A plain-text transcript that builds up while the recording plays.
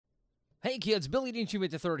Hey kids, Billy Dean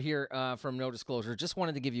Schumate III here from No Disclosure. Just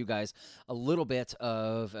wanted to give you guys a little bit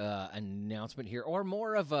of announcement here, or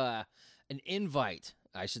more of an invite,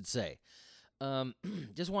 I should say.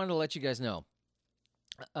 Just wanted to let you guys know,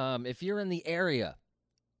 if you're in the area,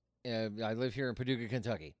 I live here in Paducah,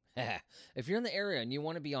 Kentucky. If you're in the area and you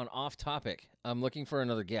want to be on Off Topic, I'm looking for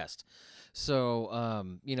another guest.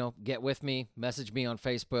 So, get with me, message me on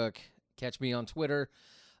Facebook, catch me on Twitter.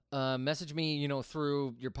 Message me,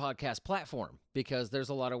 through your podcast platform, because there's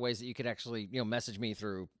a lot of ways that you could actually, message me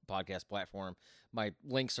through podcast platform. My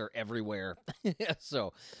links are everywhere.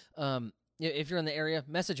 So, if you're in the area,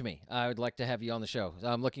 message me. I would like to have you on the show.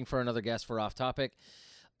 I'm looking for another guest for Off Topic.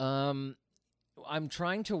 I'm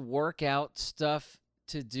trying to work out stuff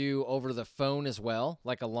to do over the phone as well,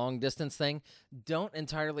 like a long distance thing. Don't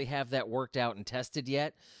entirely have that worked out and tested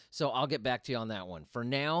yet, so I'll get back to you on that one. For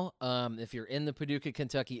now, if you're in the Paducah,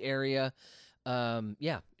 Kentucky area,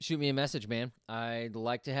 shoot me a message, man. I'd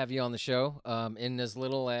like to have you on the show in as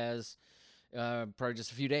little as probably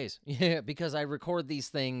just a few days. Yeah, because I record these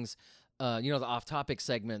things, the off-topic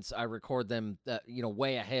segments, I record them,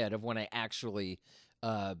 way ahead of when I actually,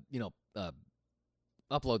 upload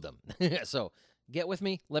them. So get with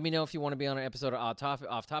me. Let me know if you want to be on an episode of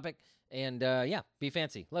Off Topic. And be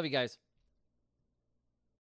fancy. Love you guys.